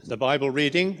The Bible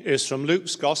reading is from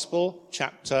Luke's Gospel,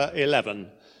 chapter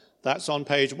 11. That's on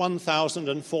page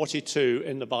 1042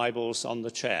 in the Bibles on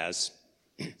the chairs.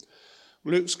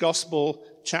 Luke's Gospel,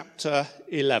 chapter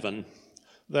 11,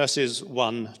 verses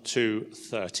 1 to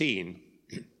 13.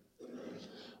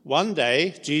 One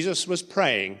day, Jesus was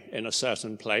praying in a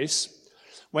certain place.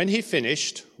 When he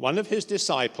finished, one of his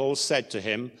disciples said to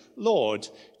him, "Lord,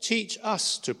 teach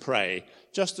us to pray,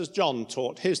 just as John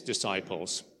taught his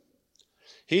disciples."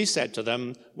 He said to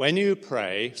them, "When you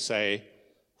pray, say,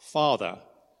 'Father,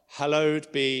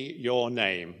 hallowed be your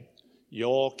name,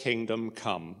 your kingdom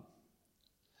come.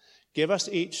 Give us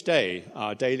each day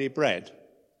our daily bread.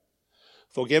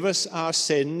 Forgive us our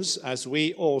sins as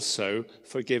we also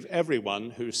forgive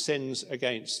everyone who sins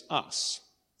against us.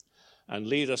 And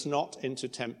lead us not into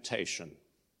temptation.'"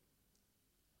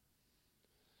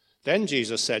 Then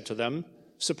Jesus said to them,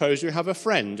 "Suppose you have a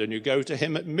friend and you go to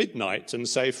him at midnight and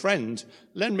say, 'Friend,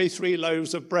 lend me 3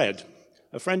 loaves of bread.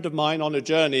 A friend of mine on a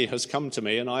journey has come to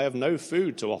me and I have no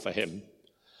food to offer him.'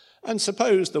 And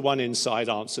suppose the one inside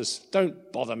answers,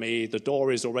 'Don't bother me, the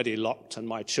door is already locked and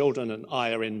my children and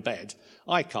I are in bed.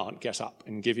 I can't get up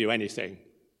and give you anything.'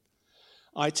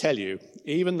 I tell you,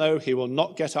 even though he will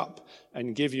not get up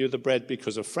and give you the bread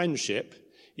because of friendship,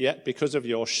 yet because of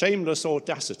your shameless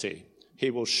audacity,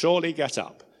 he will surely get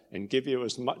up and give you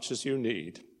as much as you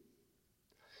need.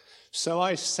 So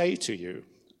I say to you,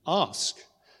 ask,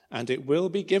 and it will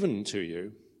be given to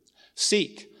you.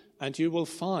 Seek, and you will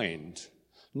find.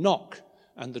 Knock,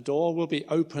 and the door will be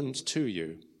opened to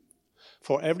you.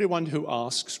 For everyone who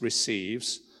asks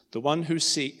receives, the one who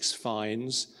seeks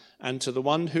finds, and to the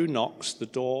one who knocks the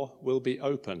door will be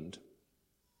opened.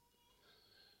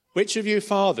 Which of you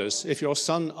fathers, if your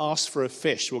son asks for a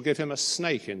fish, will give him a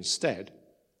snake instead?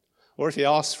 Or if he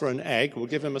asks for an egg, will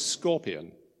give him a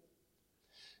scorpion?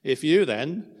 If you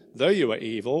then, though you are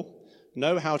evil,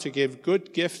 know how to give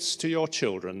good gifts to your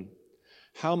children,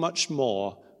 how much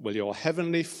more will your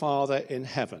heavenly Father in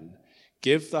heaven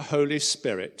give the Holy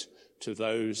Spirit to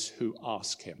those who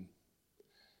ask him?"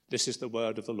 This is the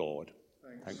word of the Lord.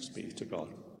 Thanks be to God.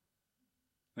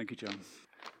 Thank you, John.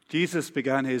 Jesus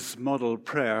began his model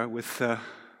prayer with the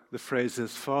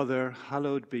phrases, "Father,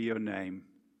 hallowed be your name.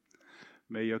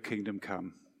 May your kingdom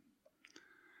come."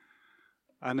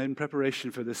 And in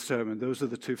preparation for this sermon, those are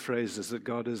the 2 phrases that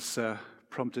God has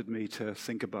prompted me to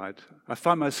think about. I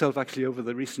find myself actually over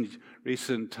the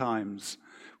recent times,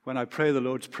 when I pray the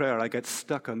Lord's Prayer, I get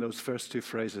stuck on those first 2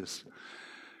 phrases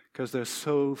because they're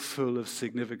so full of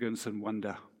significance and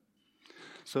wonder.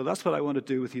 So that's what I want to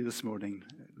do with you this morning.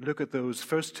 Look at those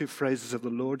first 2 phrases of the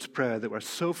Lord's Prayer that were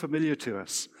so familiar to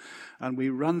us, and we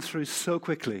run through so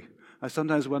quickly. I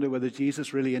sometimes wonder whether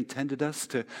Jesus really intended us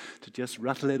to just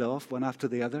rattle it off one after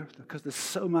the other, because there's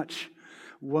so much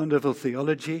wonderful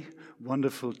theology,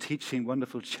 wonderful teaching,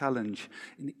 wonderful challenge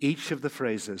in each of the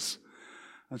phrases.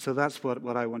 And so that's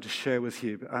what I want to share with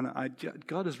you. And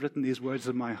God has written these words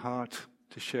in my heart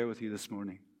to share with you this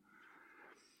morning.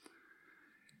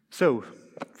 So,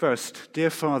 first,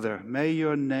 dear Father, may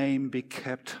your name be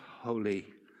kept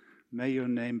holy. May your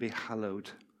name be hallowed.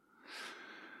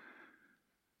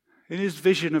 In his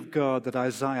vision of God that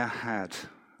Isaiah had,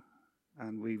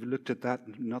 and we looked at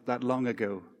that not that long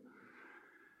ago,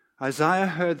 Isaiah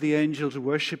heard the angels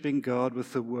worshiping God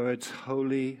with the words,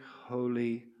 "Holy,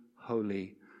 holy,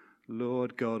 holy,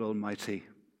 Lord God Almighty."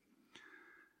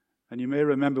 And you may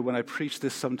remember when I preached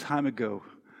this some time ago,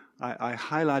 I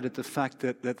highlighted the fact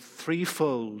that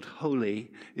threefold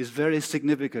holy is very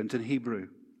significant in Hebrew.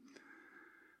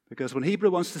 Because when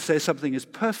Hebrew wants to say something is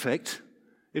perfect,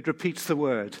 it repeats the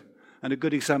word. And a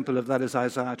good example of that is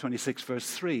Isaiah 26, verse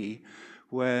 3,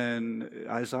 when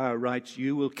Isaiah writes,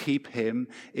 "You will keep him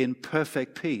in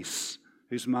perfect peace,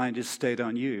 whose mind is stayed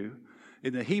on you."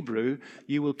 In the Hebrew,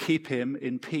 "You will keep him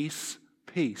in peace,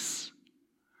 peace,"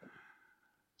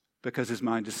 because his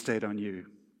mind is stayed on you.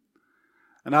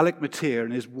 And Alec Motyer, in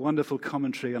his wonderful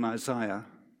commentary on Isaiah,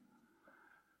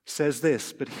 says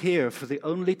this, "But here, for the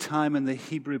only time in the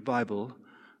Hebrew Bible,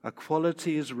 a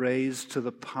quality is raised to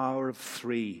the power of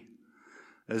 3,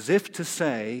 as if to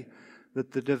say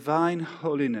that the divine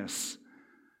holiness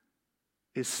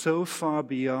is so far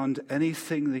beyond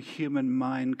anything the human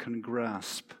mind can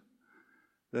grasp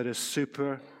that a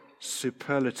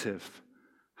superlative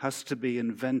has to be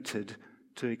invented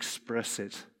to express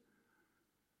it.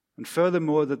 And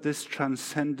furthermore, that this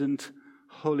transcendent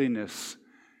holiness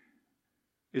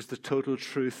is the total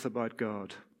truth about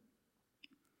God."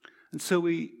 And so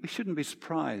we shouldn't be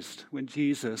surprised when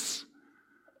Jesus,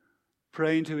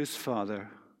 praying to his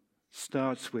Father,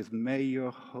 starts with, "May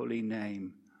your holy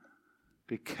name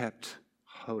be kept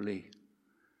holy."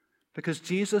 Because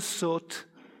Jesus sought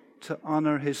to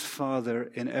honor his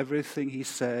Father in everything he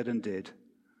said and did,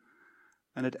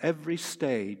 and at every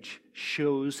stage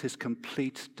shows his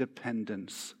complete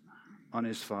dependence on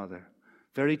his Father.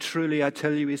 Very truly, I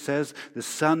tell you, he says, the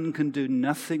Son can do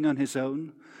nothing on his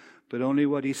own, but only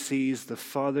what he sees the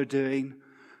Father doing.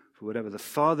 For whatever the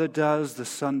Father does, the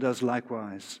Son does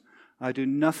likewise. I do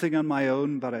nothing on my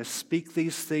own, but I speak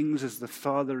these things as the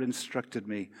Father instructed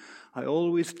me. I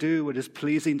always do what is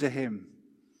pleasing to him.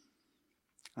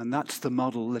 And that's the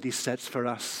model that he sets for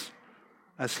us.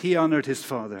 As he honored his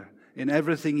Father in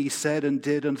everything he said and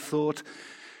did and thought,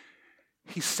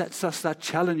 he sets us that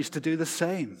challenge to do the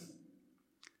same.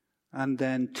 And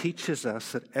then teaches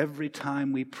us that every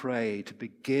time we pray to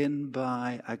begin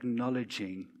by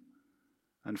acknowledging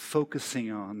and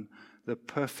focusing on the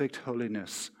perfect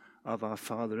holiness of our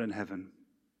Father in heaven.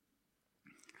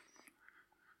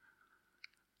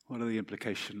 What are the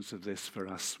implications of this for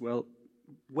us? Well,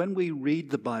 when we read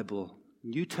the Bible,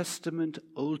 New Testament,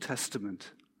 Old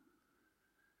Testament,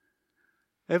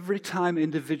 every time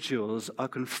individuals are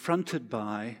confronted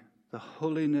by the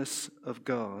holiness of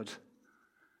God,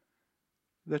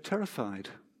 they're terrified.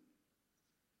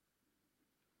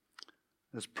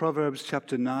 As Proverbs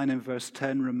chapter 9 and verse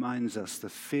 10 reminds us, the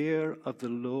fear of the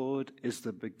Lord is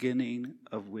the beginning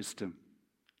of wisdom.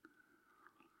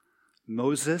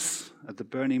 Moses at the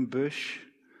burning bush,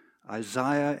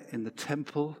 Isaiah in the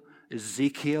temple,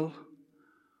 Ezekiel,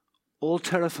 all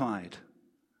terrified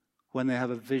when they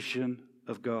have a vision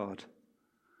of God.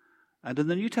 And in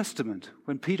the New Testament,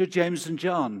 when Peter, James, and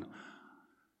John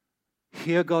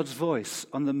hear God's voice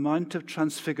on the Mount of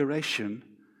Transfiguration,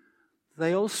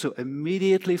 they also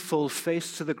immediately fall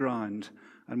face to the ground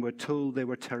and were told they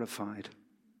were terrified.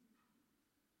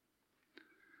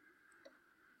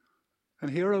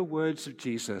 And here are words of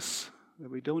Jesus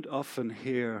that we don't often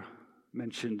hear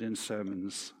mentioned in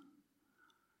sermons,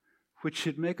 which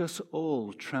should make us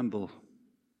all tremble.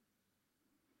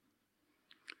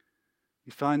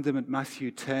 You find them at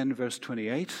Matthew 10, verse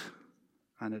 28,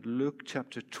 and at Luke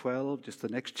chapter 12, just the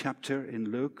next chapter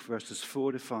in Luke, verses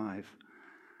 4 to 5.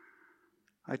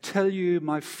 I tell you,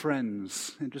 my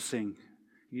friends, interesting,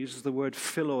 he uses the word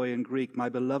philoi in Greek, my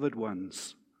beloved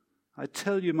ones. I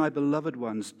tell you, my beloved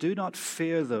ones, do not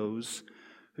fear those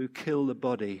who kill the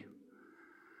body,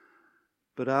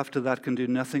 but after that can do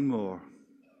nothing more.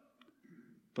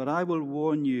 But I will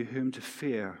warn you whom to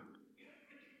fear.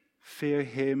 Fear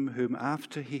him whom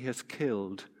after he has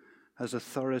killed has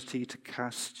authority to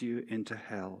cast you into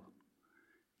hell.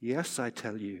 Yes, I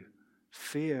tell you,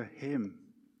 fear him.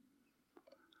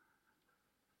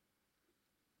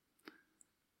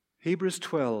 Hebrews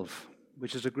 12,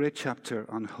 which is a great chapter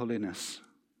on holiness,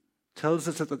 tells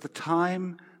us that at the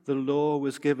time the law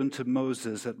was given to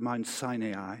Moses at Mount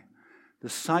Sinai, the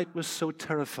sight was so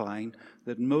terrifying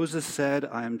that Moses said,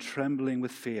 I am trembling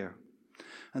with fear.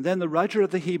 And then the writer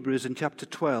of the Hebrews in chapter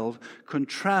 12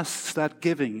 contrasts that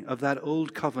giving of that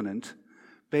old covenant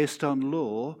based on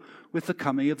law with the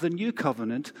coming of the new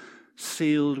covenant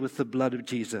sealed with the blood of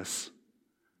Jesus.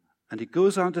 And he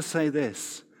goes on to say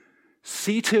this,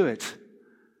 see to it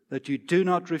that you do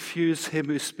not refuse him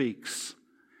who speaks.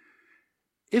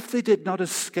 If they did not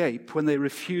escape when they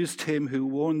refused him who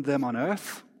warned them on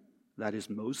earth, that is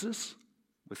Moses,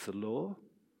 with the law,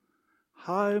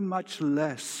 how much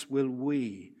less will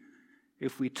we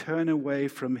if we turn away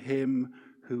from him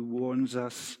who warns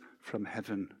us from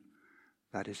heaven?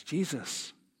 That is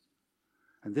Jesus.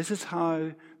 And this is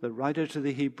how the writer to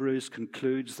the Hebrews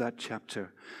concludes that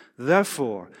chapter.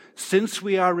 Therefore, since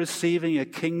we are receiving a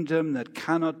kingdom that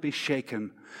cannot be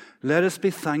shaken, let us be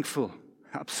thankful.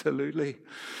 Absolutely.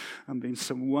 I've been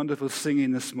some wonderful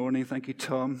singing this morning. Thank you,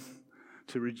 Tom.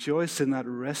 To rejoice in that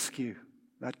rescue,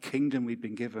 that kingdom we've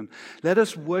been given. Let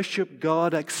us worship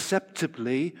God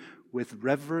acceptably with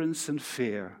reverence and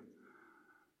fear,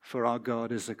 for our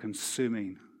God is a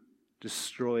consuming,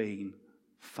 destroying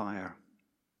fire.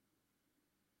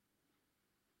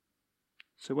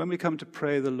 So when we come to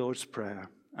pray the Lord's Prayer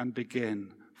and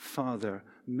begin, Father,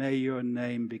 may your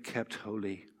name be kept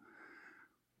holy,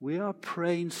 we are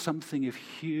praying something of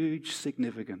huge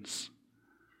significance.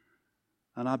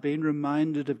 And are being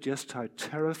reminded of just how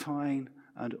terrifying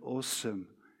and awesome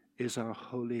is our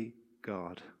holy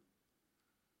God.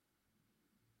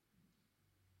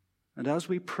 And as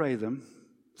we pray them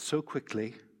so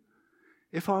quickly,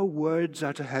 if our words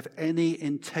are to have any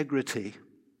integrity,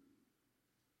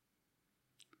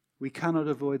 we cannot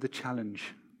avoid the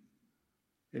challenge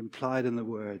implied in the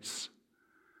words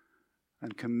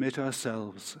and commit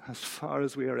ourselves as far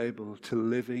as we are able to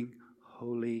living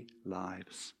holy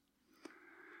lives.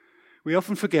 We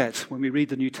often forget when we read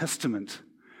the New Testament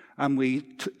and we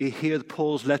hear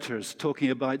Paul's letters talking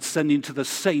about sending to the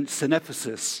saints in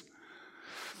Ephesus.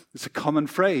 It's a common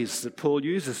phrase that Paul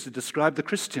uses to describe the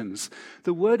Christians.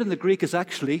 The word in the Greek is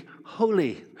actually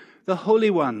holy, the holy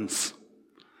ones,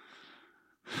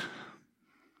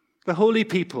 the holy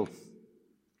people.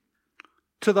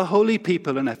 To the holy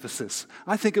people in Ephesus.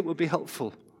 I think it would be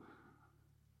helpful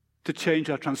to change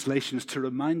our translations to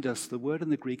remind us the word in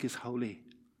the Greek is holy.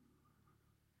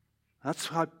 That's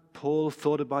how Paul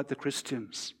thought about the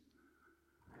Christians.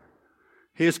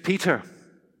 Here's Peter,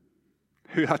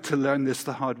 who had to learn this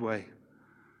the hard way.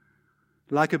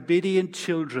 Like obedient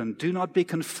children, do not be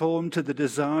conformed to the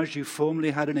desires you formerly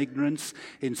had in ignorance.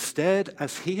 Instead,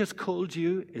 as he has called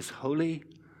you is holy,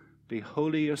 be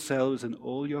holy yourselves in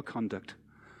all your conduct.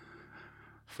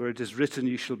 For it is written,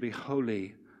 you shall be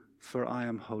holy, for I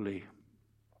am holy.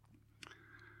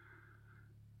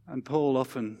 And Paul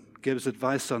often gives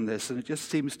advice on this, and it just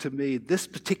seems to me this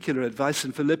particular advice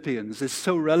in Philippians is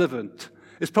so relevant.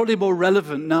 It's probably more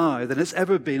relevant now than it's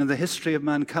ever been in the history of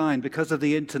mankind because of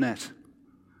the internet.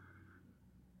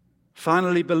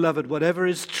 Finally, beloved, whatever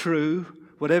is true,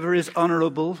 whatever is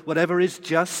honorable, whatever is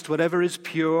just, whatever is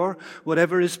pure,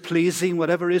 whatever is pleasing,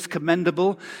 whatever is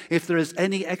commendable, if there is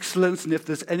any excellence and if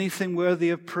there's anything worthy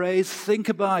of praise, think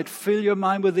about, fill your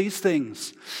mind with these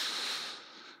things.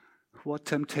 What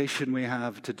temptation we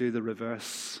have to do the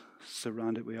reverse.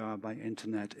 Surrounded we are by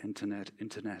internet.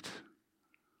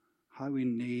 How we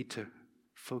need to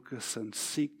focus and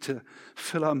seek to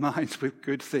fill our minds with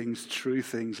good things, true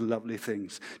things, lovely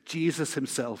things. Jesus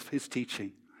himself, his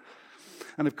teaching.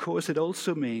 And of course, it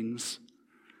also means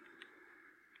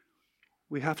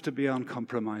we have to be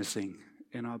uncompromising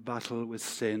in our battle with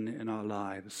sin in our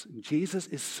lives. Jesus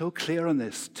is so clear on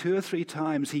this. 2 or 3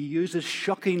 times he uses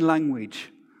shocking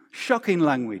language. Shocking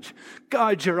language.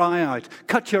 Gouge your eye out.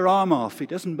 Cut your arm off. He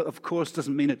of course,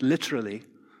 doesn't mean it literally.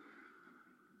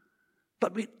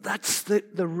 But that's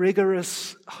the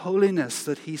rigorous holiness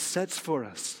that he sets for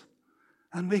us.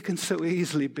 And we can so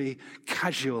easily be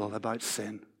casual about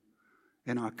sin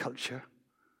in our culture.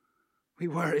 We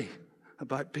worry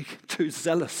about being too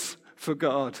zealous for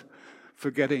God,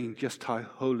 forgetting just how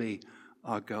holy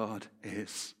our God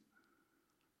is.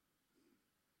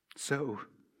 So,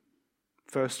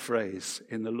 first phrase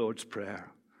in the Lord's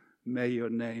Prayer, may your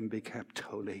name be kept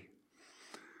holy.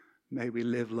 May we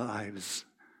live lives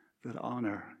that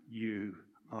honor you,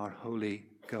 our holy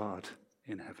God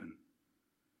in heaven.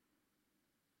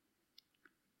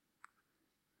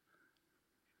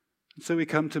 So we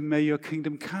come to may your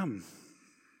kingdom come.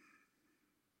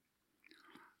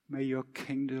 May your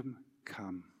kingdom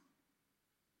come.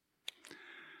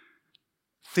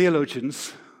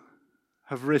 Theologians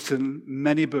have written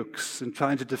many books in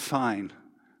trying to define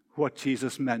what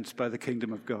Jesus meant by the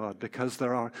kingdom of God, because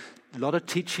there are a lot of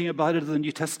teaching about it in the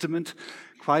New Testament,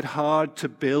 quite hard to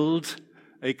build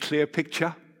a clear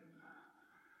picture.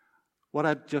 What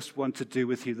I just want to do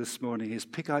with you this morning is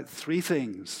pick out 3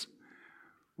 things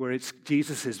where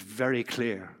Jesus is very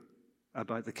clear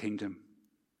about the kingdom.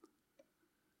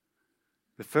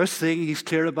 The first thing he's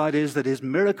clear about is that his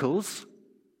miracles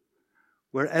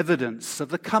were evidence of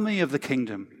the coming of the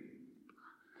kingdom.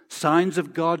 Signs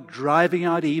of God driving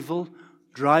out evil,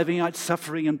 driving out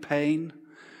suffering and pain,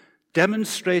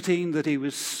 demonstrating that he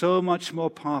was so much more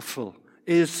powerful,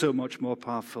 is so much more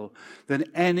powerful than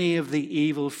any of the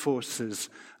evil forces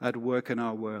at work in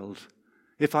our world.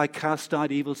 If I cast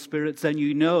out evil spirits, then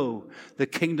you know the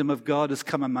kingdom of God has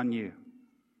come among you.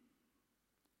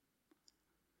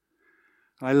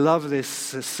 I love this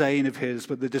saying of his,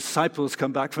 when the disciples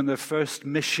come back from their first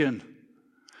mission.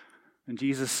 And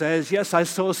Jesus says, yes, I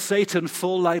saw Satan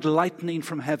fall like lightning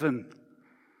from heaven.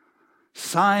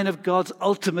 Sign of God's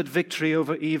ultimate victory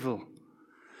over evil,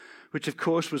 which of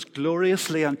course was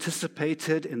gloriously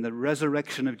anticipated in the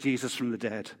resurrection of Jesus from the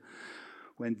dead,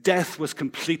 when death was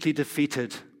completely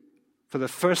defeated for the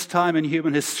first time in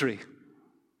human history.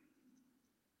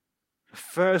 The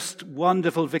first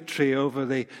wonderful victory over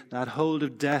that hold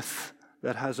of death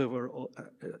that has a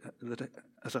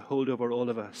hold over all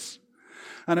of us.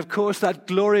 And of course, that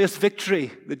glorious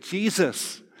victory that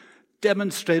Jesus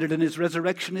demonstrated in his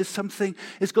resurrection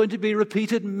is going to be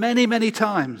repeated many, many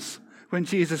times when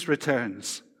Jesus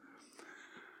returns.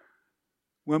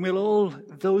 When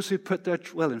those who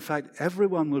in fact,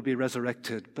 everyone will be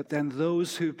resurrected, but then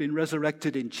those who've been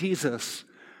resurrected in Jesus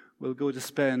will go to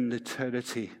spend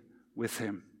eternity with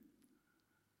him.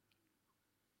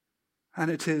 And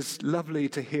it is lovely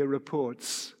to hear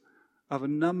reports of a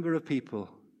number of people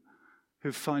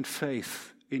who find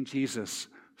faith in Jesus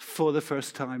for the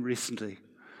first time recently.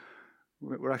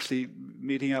 We're actually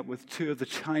meeting up with two of the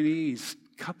Chinese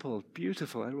couple.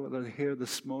 Beautiful. I don't know what they're here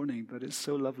this morning, but it's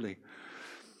so lovely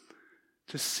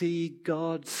to see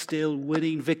God still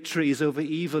winning victories over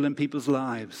evil in people's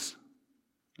lives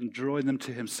and drawing them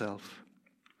to himself.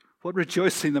 What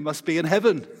rejoicing there must be in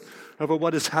heaven over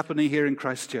what is happening here in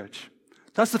Christchurch.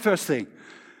 That's the first thing.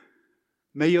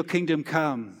 May your kingdom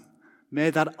come. May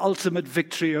that ultimate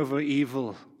victory over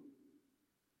evil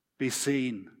be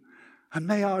seen. And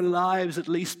may our lives at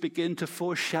least begin to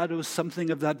foreshadow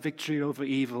something of that victory over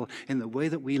evil in the way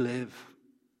that we live.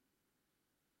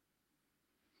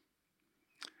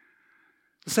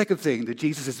 The second thing that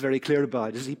Jesus is very clear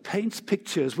about is he paints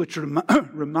pictures which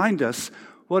remind us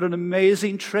what an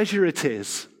amazing treasure it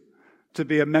is to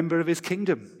be a member of his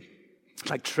kingdom.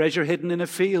 Like treasure hidden in a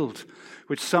field,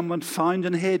 which someone found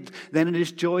and hid. Then in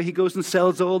his joy he goes and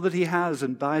sells all that he has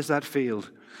and buys that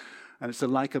field. And it's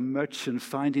like a merchant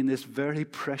finding this very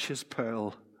precious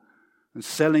pearl and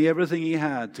selling everything he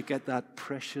had to get that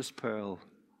precious pearl.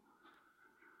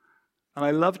 And I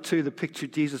love, too, the picture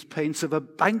Jesus paints of a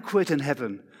banquet in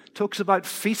heaven. Talks about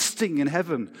feasting in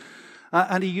heaven.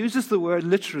 And he uses the word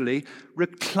literally,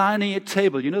 reclining at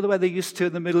table. You know the way they used to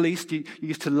in the Middle East? You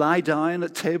used to lie down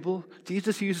at table.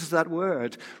 Jesus uses that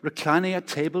word, reclining at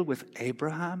table with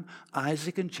Abraham,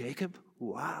 Isaac, and Jacob.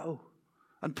 Wow.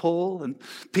 And Paul, and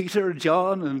Peter, and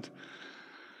John. And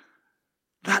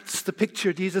that's the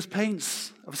picture Jesus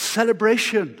paints of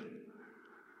celebration.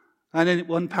 And in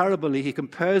one parable, he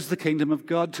compares the kingdom of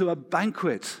God to a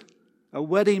banquet, a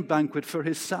wedding banquet for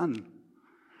his son.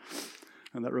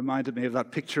 And that reminded me of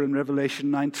that picture in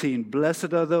Revelation 19.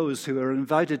 Blessed are those who are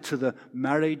invited to the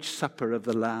marriage supper of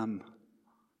the Lamb.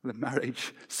 The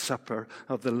marriage supper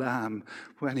of the Lamb,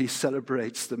 when he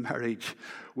celebrates the marriage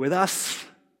with us,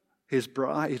 his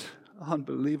bride.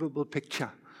 Unbelievable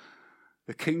picture.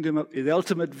 The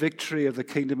ultimate victory of the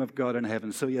kingdom of God in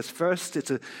heaven. So yes, first,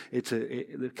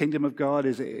 the kingdom of God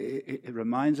it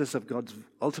reminds us of God's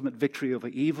ultimate victory over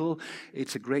evil.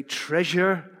 It's a great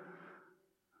treasure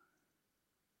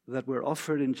that we're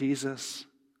offered in Jesus.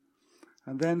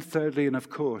 And then thirdly, and of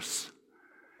course,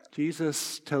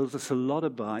 Jesus tells us a lot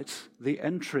about the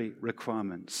entry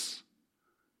requirements.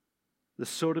 The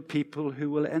sort of people who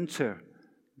will enter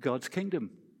God's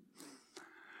kingdom.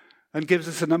 And gives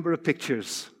us a number of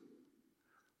pictures.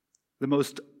 The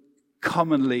most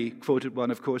commonly quoted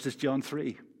one, of course, is John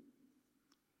 3.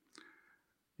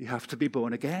 You have to be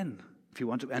born again if you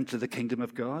want to enter the kingdom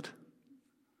of God.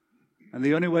 And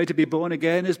the only way to be born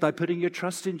again is by putting your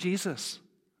trust in Jesus.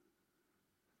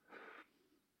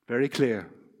 Very clear.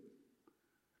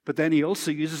 But then he also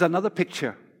uses another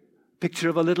picture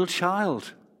of a little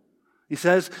child. He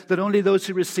says that only those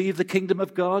who receive the kingdom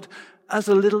of God as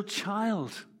a little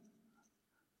child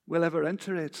will ever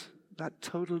enter it. That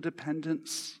total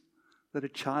dependence that a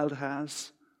child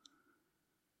has.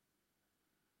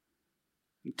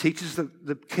 He teaches that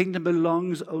the kingdom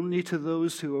belongs only to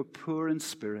those who are poor in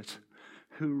spirit,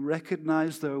 who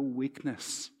recognize their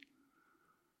weakness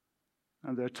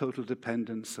and their total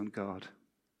dependence on God.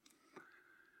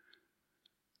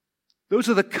 Those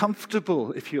are the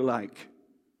comfortable, if you like,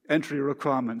 entry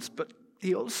requirements, but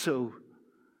he also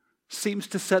seems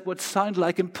to set what sound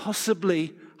like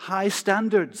impossibly high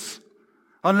standards.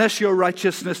 Unless your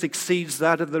righteousness exceeds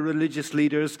that of the religious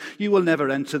leaders, you will never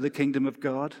enter the kingdom of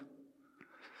God.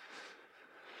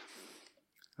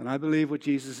 And I believe what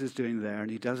Jesus is doing there,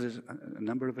 and he does it on a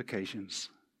number of occasions,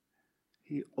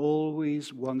 he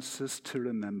always wants us to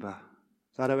remember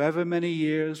that however many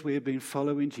years we have been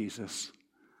following Jesus,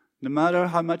 no matter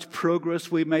how much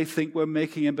progress we may think we're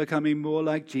making in becoming more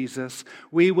like Jesus,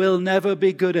 we will never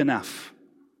be good enough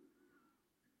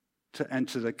to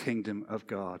enter the kingdom of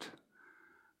God.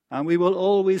 And we will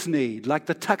always need, like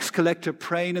the tax collector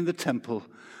praying in the temple,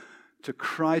 to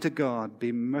cry to God,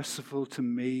 be merciful to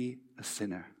me, a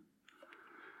sinner.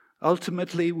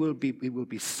 Ultimately, we will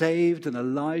be saved and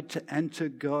allowed to enter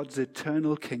God's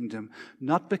eternal kingdom,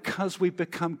 not because we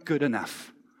become good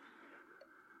enough,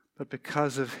 but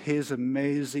because of his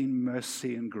amazing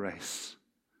mercy and grace.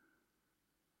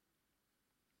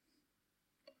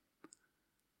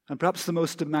 And perhaps the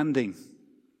most demanding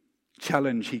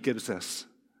challenge he gives us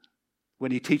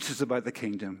when he teaches about the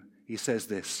kingdom, he says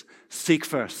this: seek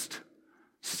first.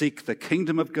 Seek the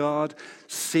kingdom of God.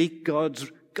 Seek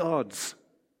God's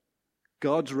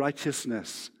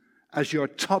righteousness as your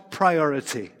top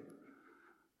priority.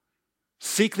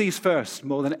 Seek these first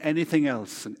more than anything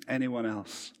else and anyone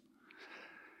else.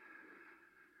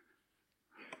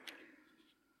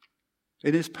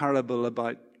 In his parable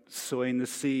about sowing the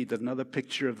seed, another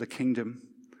picture of the kingdom,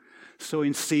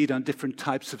 sowing seed on different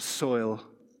types of soil,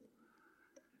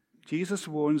 Jesus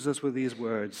warns us with these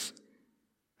words,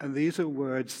 and these are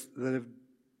words that have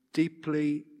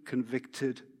deeply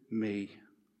convicted me.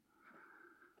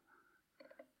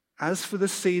 As for the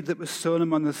seed that was sown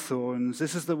among the thorns,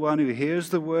 this is the one who hears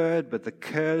the word, but the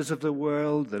cares of the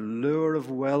world, the lure of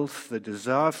wealth, the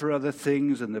desire for other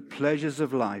things, and the pleasures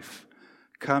of life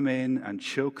come in and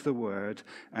choke the word,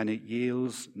 and it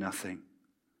yields nothing.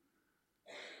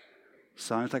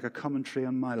 Sounds like a commentary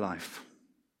on my life.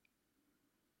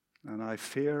 And I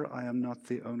fear I am not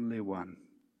the only one.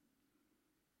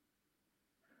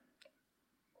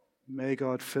 May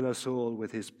God fill us all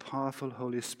with his powerful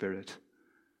Holy Spirit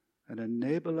and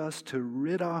enable us to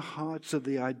rid our hearts of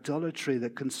the idolatry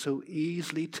that can so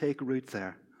easily take root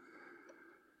there,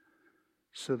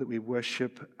 so that we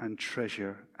worship and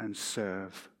treasure and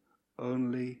serve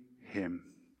only him.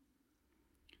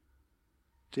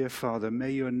 Dear Father,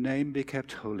 may your name be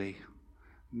kept holy.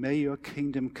 May your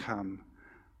kingdom come,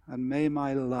 and may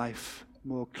my life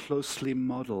more closely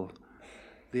model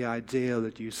the ideal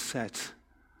that you set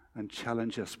and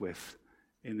challenge us with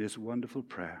in this wonderful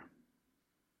prayer.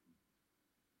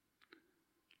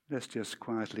 Let's just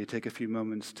quietly take a few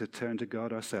moments to turn to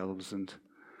God ourselves and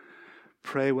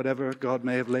pray whatever God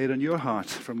may have laid on your heart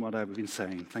from what I've been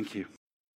saying. Thank you.